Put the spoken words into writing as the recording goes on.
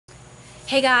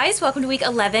Hey guys, welcome to week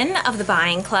 11 of the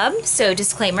buying club. So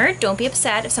disclaimer, don't be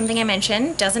upset if something I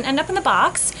mention doesn't end up in the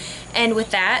box. And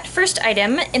with that, first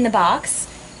item in the box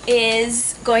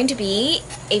is going to be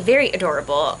a very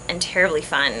adorable and terribly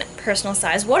fun personal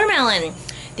size watermelon.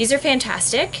 These are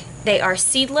fantastic. They are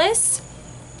seedless,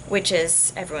 which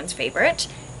is everyone's favorite.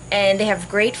 And they have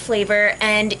great flavor,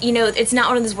 and you know, it's not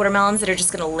one of those watermelons that are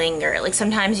just gonna linger. Like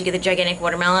sometimes you get the gigantic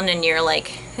watermelon and you're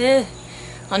like, eh.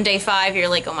 On day 5, you're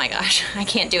like, oh my gosh, I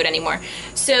can't do it anymore.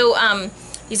 So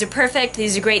these are perfect,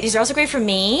 these are great. These are also great for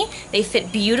me. They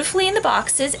fit beautifully in the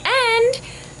boxes, and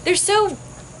they're so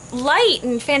light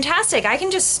and fantastic. I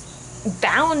can just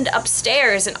bound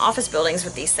upstairs in office buildings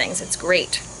with these things. It's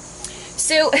great.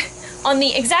 So on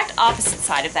the exact opposite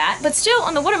side of that, but still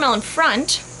on the watermelon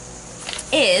front,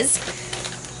 is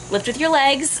lift with your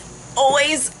legs,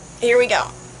 always, here we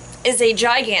go, is a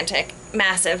gigantic,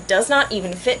 massive, does not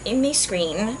even fit in the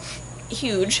screen,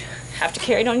 huge, have to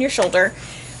carry it on your shoulder,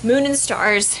 Moon and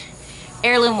Stars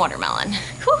heirloom watermelon.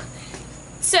 Whew.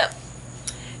 So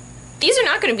these are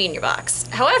not going to be in your box.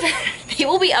 However, they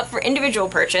will be up for individual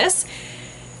purchase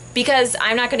because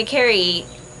I'm not going to carry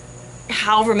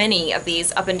however many of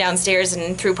these up and downstairs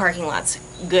and through parking lots.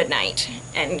 Good night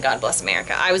and God bless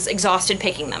America. I was exhausted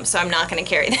picking them, so I'm not going to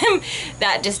carry them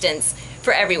that distance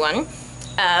for everyone.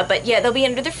 But yeah, they'll be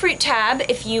under the fruit tab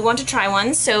if you want to try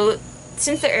one. So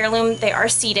since they're heirloom, they are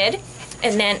seeded.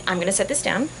 And then I'm going to set this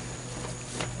down.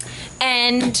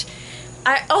 And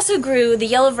I also grew the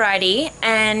yellow variety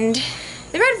and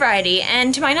the red variety.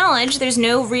 And to my knowledge, there's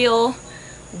no real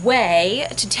way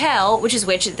to tell which is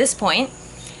which at this point.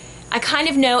 I kind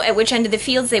of know at which end of the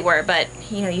fields they were, but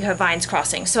you know, you have vines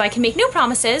crossing, so I can make no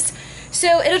promises.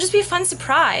 So it'll just be a fun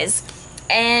surprise.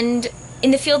 And in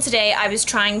the field today, I was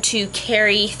trying to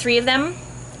carry 3 of them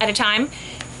at a time.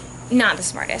 Not the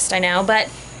smartest, I know, but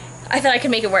I thought I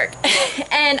could make it work.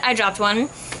 And I dropped one,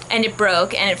 and it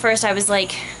broke, and at first I was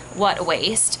like, what a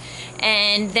waste.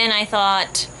 And then I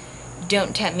thought,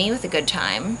 don't tempt me with a good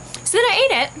time. So then I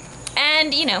ate it.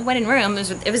 And, you know, went in room,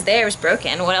 it was there, it was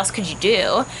broken, what else could you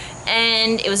do?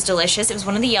 And it was delicious, it was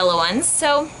one of the yellow ones,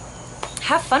 so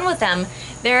have fun with them.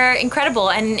 They're incredible,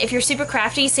 and if you're super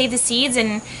crafty, save the seeds,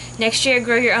 and next year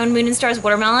grow your own Moon and Stars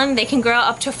watermelon. They can grow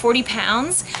up to 40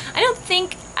 pounds. I don't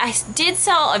think, I did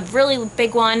sell a really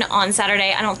big one on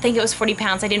Saturday. I don't think it was 40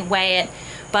 pounds, I didn't weigh it,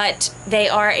 but they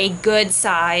are a good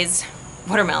size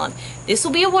watermelon. This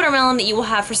will be a watermelon that you will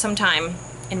have for some time.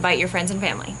 Invite your friends and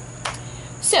family.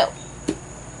 So,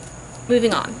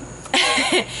 moving on.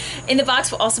 In the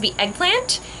box will also be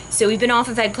eggplant. So we've been off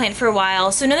of eggplant for a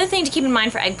while. So another thing to keep in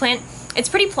mind for eggplant, it's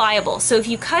pretty pliable. So if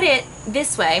you cut it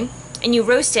this way and you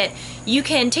roast it, you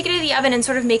can take it to the oven and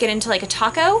sort of make it into like a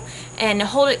taco and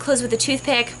hold it closed with a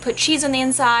toothpick, put cheese on the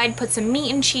inside, put some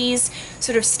meat and cheese,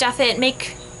 sort of stuff it,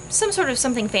 make some sort of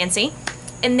something fancy.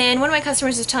 And then one of my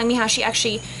customers was telling me how she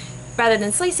actually, rather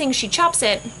than slicing, she chops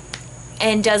it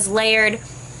and does layered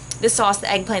the sauce,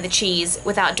 the eggplant, the cheese,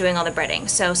 without doing all the breading.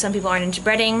 So some people aren't into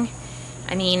breading.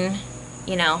 I mean,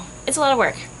 you know, it's a lot of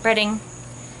work. Breading,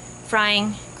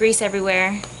 frying, grease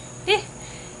everywhere.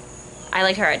 I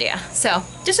liked her idea. So,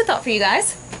 just a thought for you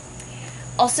guys.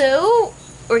 Also,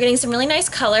 we're getting some really nice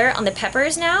color on the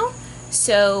peppers now.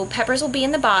 So peppers will be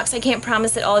in the box. I can't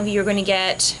promise that all of you are going to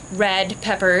get red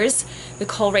peppers. The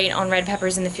cull rate on red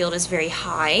peppers in the field is very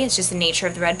high. It's just the nature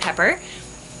of the red pepper.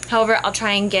 However, I'll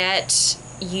try and get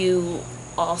you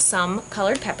all some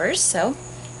colored peppers, so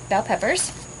bell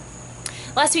peppers.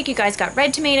 Last week you guys got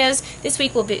red tomatoes. This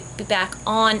week we'll be back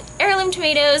on heirloom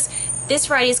tomatoes. This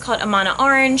variety is called Amana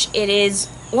Orange. It is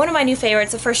one of my new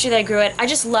favorites. The first year that I grew it, I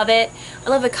just love it. I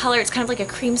love the color. It's kind of like a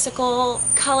creamsicle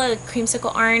color,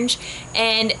 creamsicle orange,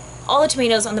 and all the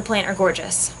tomatoes on the plant are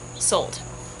gorgeous. Sold.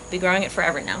 Be growing it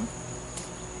forever now.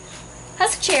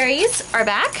 Husk cherries are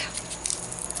back.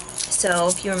 So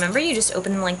if you remember, you just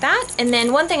open them like that. And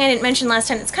then one thing I didn't mention last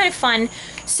time, it's kind of fun.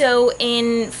 So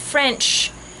in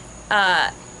French,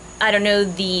 I don't know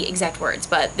the exact words,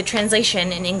 but the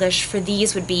translation in English for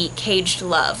these would be caged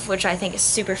love, which I think is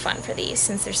super fun for these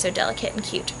since they're so delicate and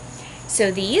cute.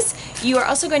 So these, you are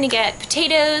also going to get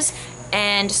potatoes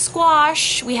and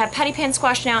squash. We have patty pan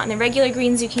squash now and the regular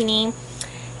green zucchini.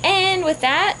 And with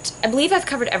that, I believe I've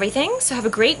covered everything. So have a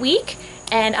great week,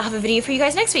 and I'll have a video for you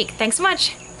guys next week. Thanks so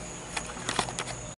much.